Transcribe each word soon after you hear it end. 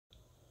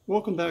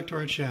Welcome back to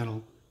our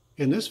channel.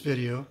 In this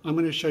video, I'm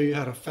going to show you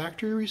how to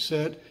factory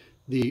reset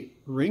the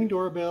Ring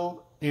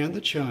doorbell and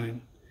the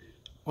chime.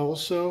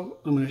 Also,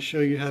 I'm going to show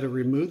you how to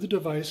remove the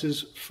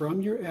devices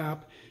from your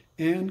app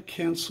and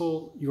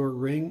cancel your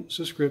Ring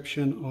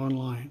subscription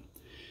online.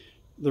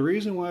 The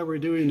reason why we're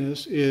doing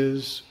this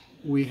is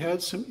we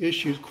had some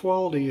issues,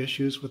 quality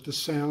issues with the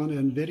sound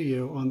and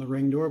video on the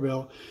Ring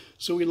doorbell.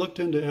 So we looked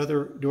into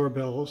other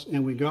doorbells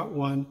and we got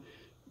one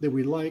that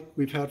we like.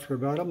 We've had for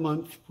about a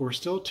month. We're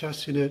still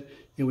testing it,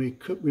 and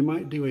we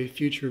might do a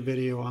future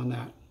video on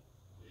that.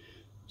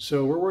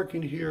 So we're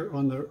working here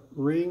on the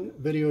Ring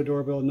video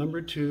doorbell number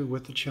 2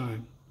 with the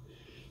chime.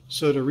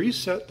 So to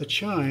reset the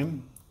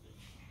chime,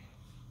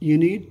 you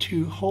need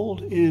to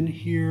hold in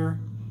here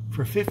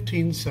for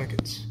 15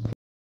 seconds.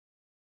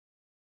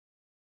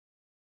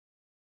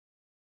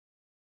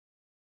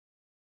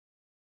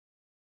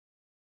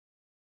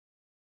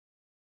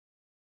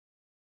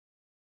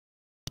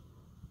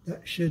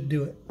 That should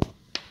do it.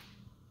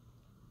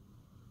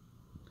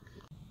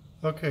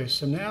 Okay,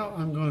 so now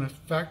I'm going to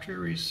factory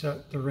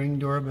reset the Ring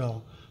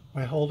doorbell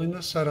by holding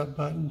the setup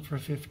button for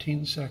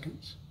 15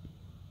 seconds.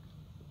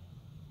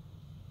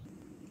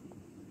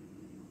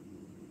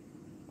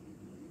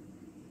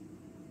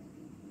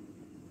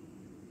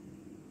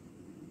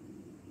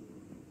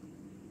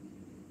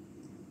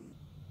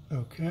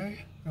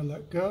 Okay, I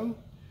let go.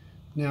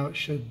 Now it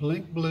should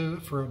blink blue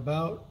for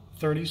about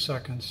 30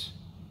 seconds.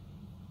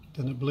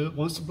 Then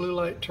once the blue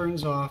light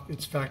turns off,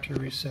 it's factory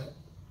reset.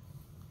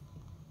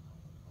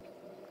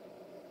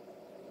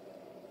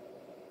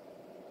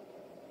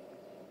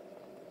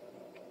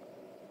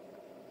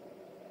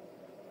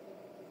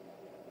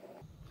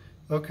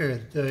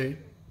 Okay, the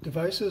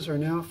devices are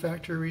now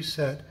factory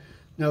reset.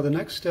 Now the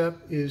next step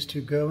is to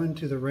go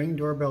into the Ring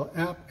doorbell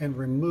app and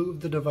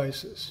remove the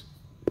devices.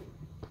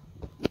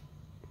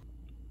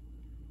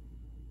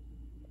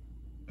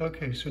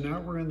 Okay, so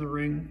now we're in the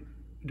Ring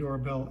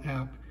doorbell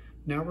app.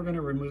 Now we're going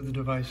to remove the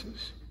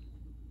devices.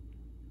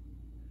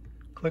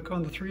 Click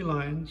on the 3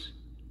 lines,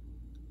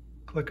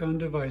 click on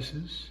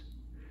devices.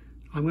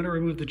 I'm going to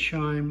remove the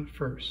chime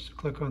first.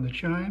 Click on the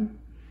chime,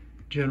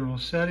 general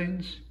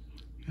settings,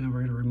 and then we're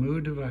going to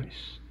remove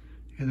device,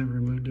 and then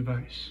remove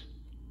device.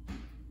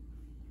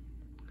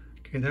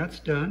 Okay, that's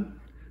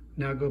done.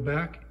 Now go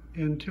back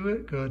into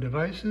it, go to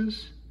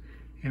devices,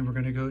 and we're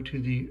going to go to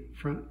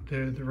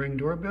the Ring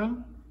doorbell.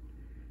 And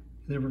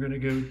then we're going to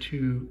go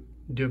to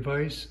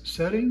device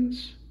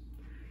settings,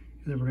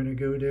 and then we're going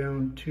to go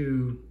down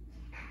to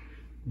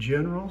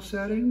general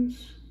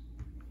settings,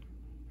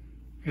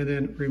 and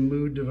then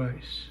remove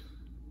device,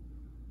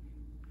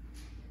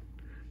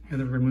 and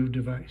then remove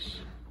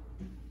device.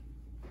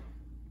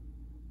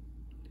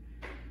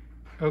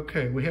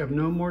 Okay, we have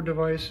no more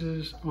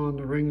devices on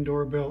the Ring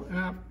doorbell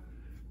app,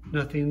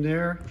 nothing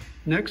there.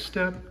 Next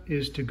step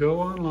is to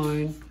go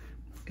online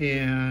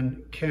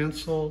and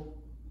cancel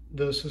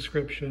the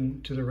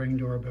subscription to the Ring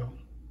doorbell.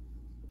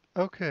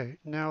 Okay,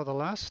 now the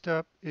last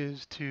step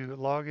is to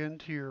log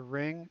into your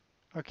Ring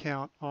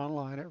account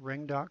online at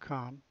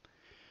ring.com,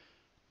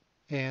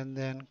 and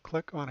then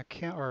click on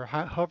account, or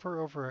hover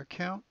over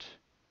account,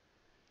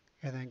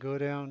 and then go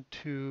down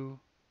to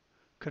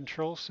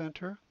Control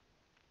Center.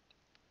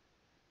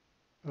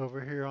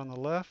 Over here on the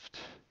left,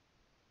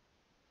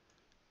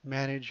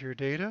 manage your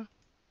data.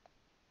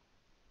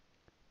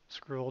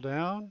 Scroll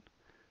down,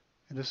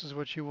 and this is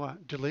what you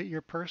want. Delete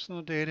your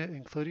personal data,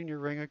 including your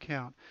Ring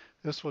account.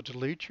 This will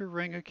delete your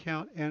Ring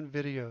account and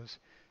videos,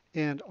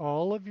 and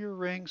all of your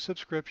Ring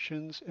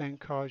subscriptions, and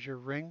cause your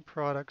Ring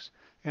products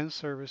and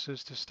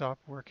services to stop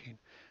working.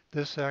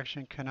 This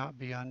action cannot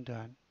be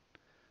undone.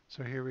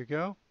 So here we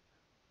go.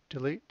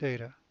 Delete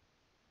data.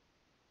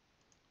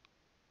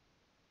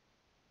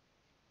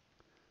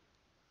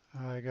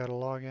 I got to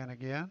log in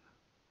again.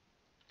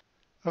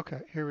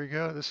 Okay, here we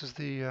go. This is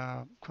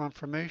the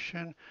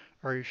confirmation.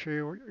 Are you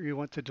sure you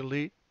want to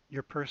delete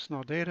your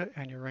personal data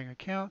and your Ring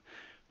account?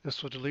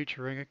 This will delete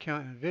your Ring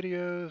account and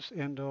videos,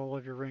 end all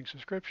of your Ring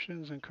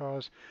subscriptions, and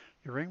cause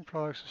your Ring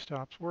products to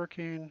stop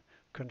working.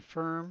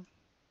 Confirm.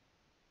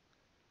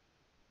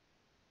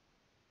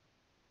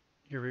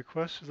 Your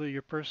request to delete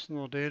your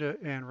personal data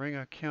and Ring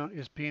account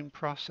is being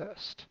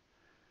processed.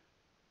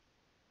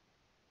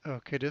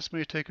 Okay, this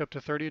may take up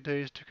to 30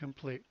 days to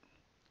complete.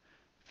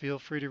 Feel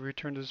free to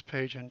return to this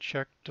page and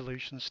check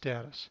deletion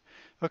status.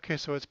 Okay,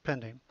 so it's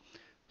pending.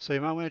 So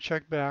you might want to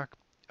check back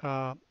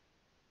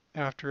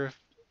after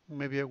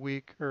maybe a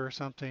week or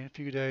something, a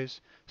few days.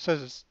 It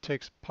says it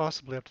takes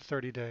possibly up to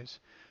 30 days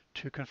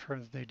to confirm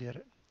that they did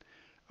it.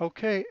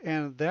 Okay,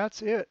 and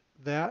that's it.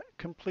 That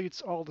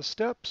completes all the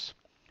steps.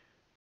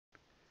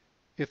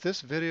 If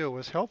this video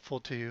was helpful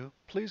to you,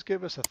 please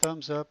give us a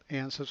thumbs up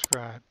and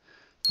subscribe.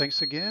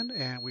 Thanks again,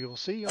 and we will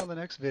see you on the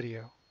next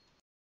video.